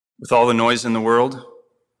With all the noise in the world,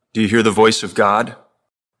 do you hear the voice of God?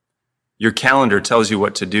 Your calendar tells you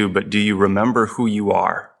what to do, but do you remember who you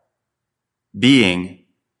are? Being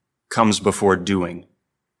comes before doing.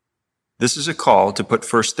 This is a call to put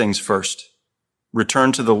first things first.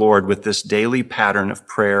 Return to the Lord with this daily pattern of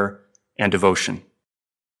prayer and devotion.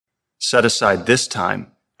 Set aside this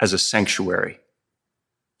time as a sanctuary.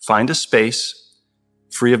 Find a space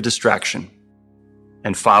free of distraction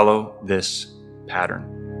and follow this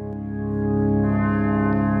pattern.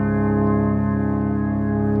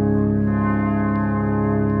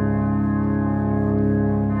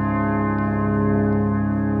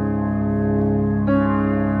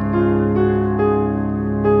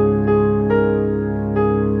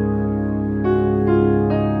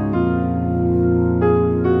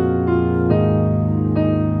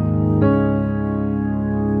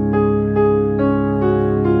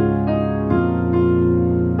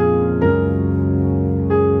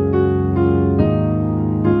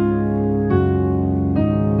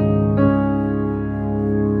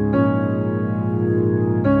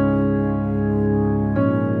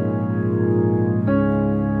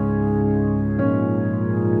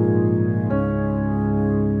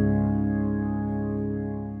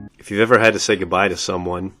 If you've ever had to say goodbye to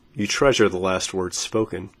someone, you treasure the last words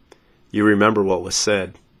spoken. You remember what was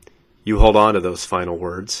said. You hold on to those final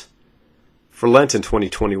words. For Lent in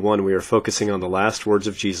 2021, we are focusing on the last words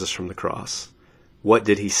of Jesus from the cross. What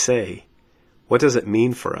did he say? What does it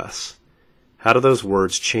mean for us? How do those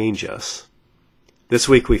words change us? This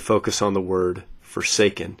week we focus on the word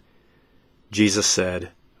forsaken. Jesus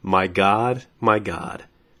said, my God,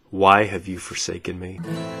 why have you forsaken me?"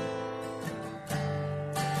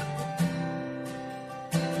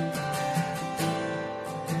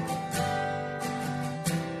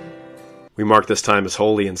 We mark this time as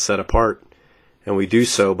holy and set apart, and we do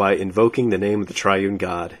so by invoking the name of the triune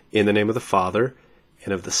God, in the name of the Father,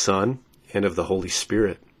 and of the Son, and of the Holy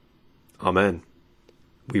Spirit. Amen.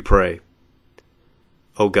 We pray.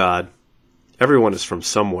 O God, everyone is from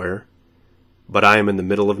somewhere, but I am in the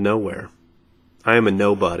middle of nowhere. I am a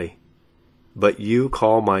nobody, but you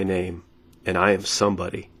call my name, and I am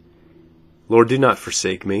somebody. Lord, do not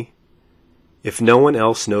forsake me. If no one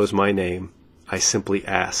else knows my name, I simply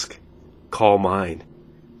ask, call mine,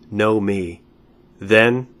 know me,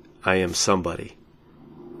 then I am somebody.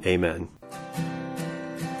 Amen. Glory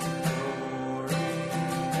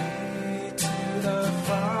to the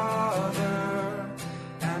Father,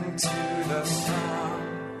 and to the Son,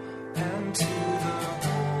 and to the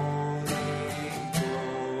Holy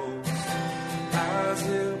Ghost, as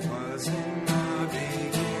it was in the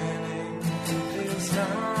beginning, is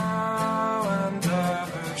now, and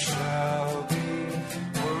ever shall be,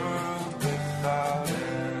 world without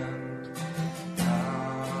end.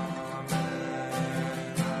 Amen.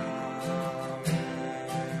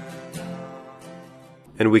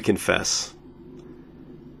 And we confess,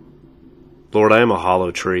 Lord, I am a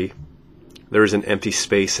hollow tree. There is an empty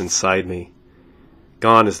space inside me.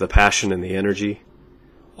 Gone is the passion and the energy.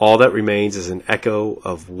 All that remains is an echo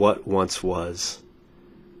of what once was.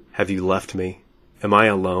 Have you left me? Am I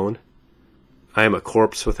alone? I am a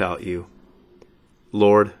corpse without you.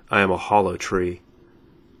 Lord, I am a hollow tree.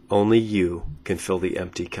 Only you can fill the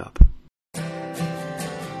empty cup. Glory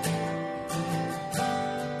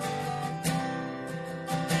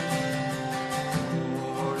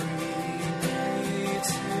be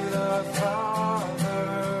to the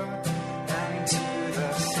Father, and to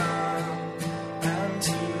the Son, and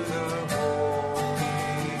to the Holy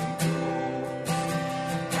Ghost,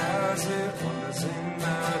 as it was in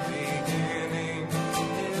the beginning,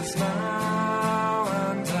 is now,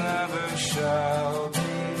 and ever shall be,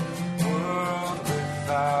 world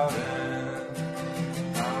without end.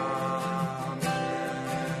 Amen.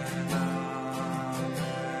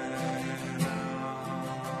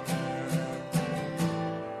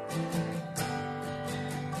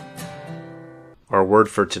 Our word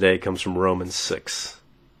for today comes from Romans 6,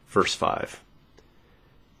 verse 5.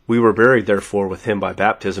 We were buried, therefore, with him by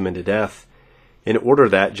baptism into death, in order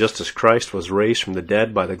that, just as Christ was raised from the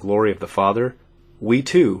dead by the glory of the Father, we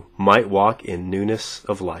too might walk in newness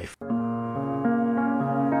of life.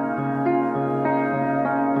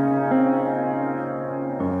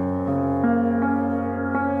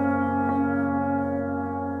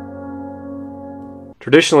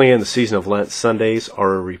 Traditionally, in the season of Lent, Sundays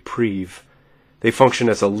are a reprieve. They function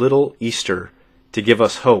as a little Easter to give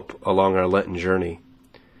us hope along our Lenten journey.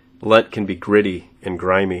 Lent can be gritty and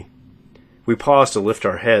grimy. We pause to lift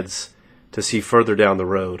our heads to see further down the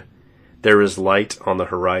road. There is light on the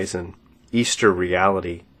horizon, Easter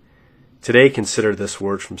reality. Today, consider this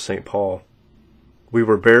word from St. Paul. We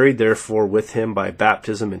were buried therefore with him by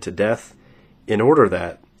baptism into death, in order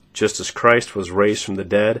that, just as Christ was raised from the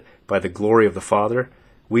dead by the glory of the Father,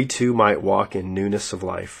 we too might walk in newness of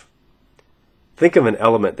life. Think of an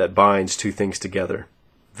element that binds two things together: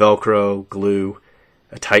 Velcro, glue,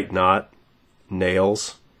 a tight knot,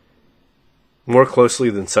 nails. More closely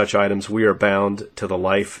than such items, we are bound to the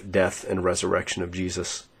life, death, and resurrection of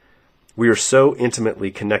Jesus. We are so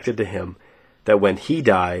intimately connected to him that when he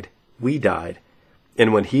died, we died,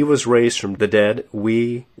 and when he was raised from the dead,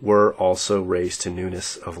 we were also raised to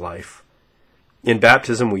newness of life. In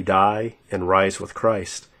baptism we die and rise with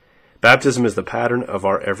Christ. Baptism is the pattern of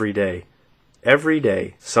our every day. Every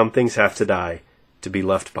day, some things have to die to be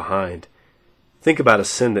left behind. Think about a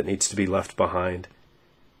sin that needs to be left behind.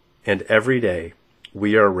 And every day,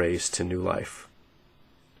 we are raised to new life.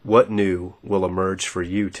 What new will emerge for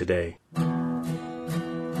you today?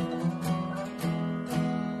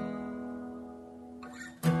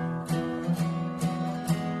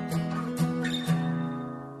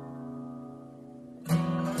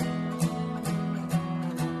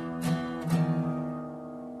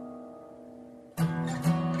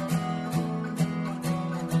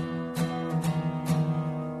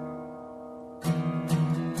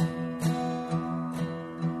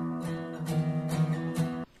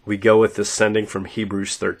 We go with this sending from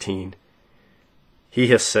Hebrews 13. He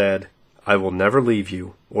has said, "I will never leave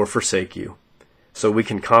you or forsake you." So we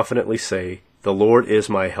can confidently say, "The Lord is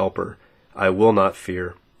my helper. I will not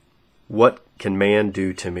fear. What can man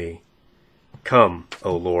do to me? Come,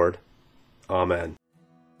 O Lord." Amen.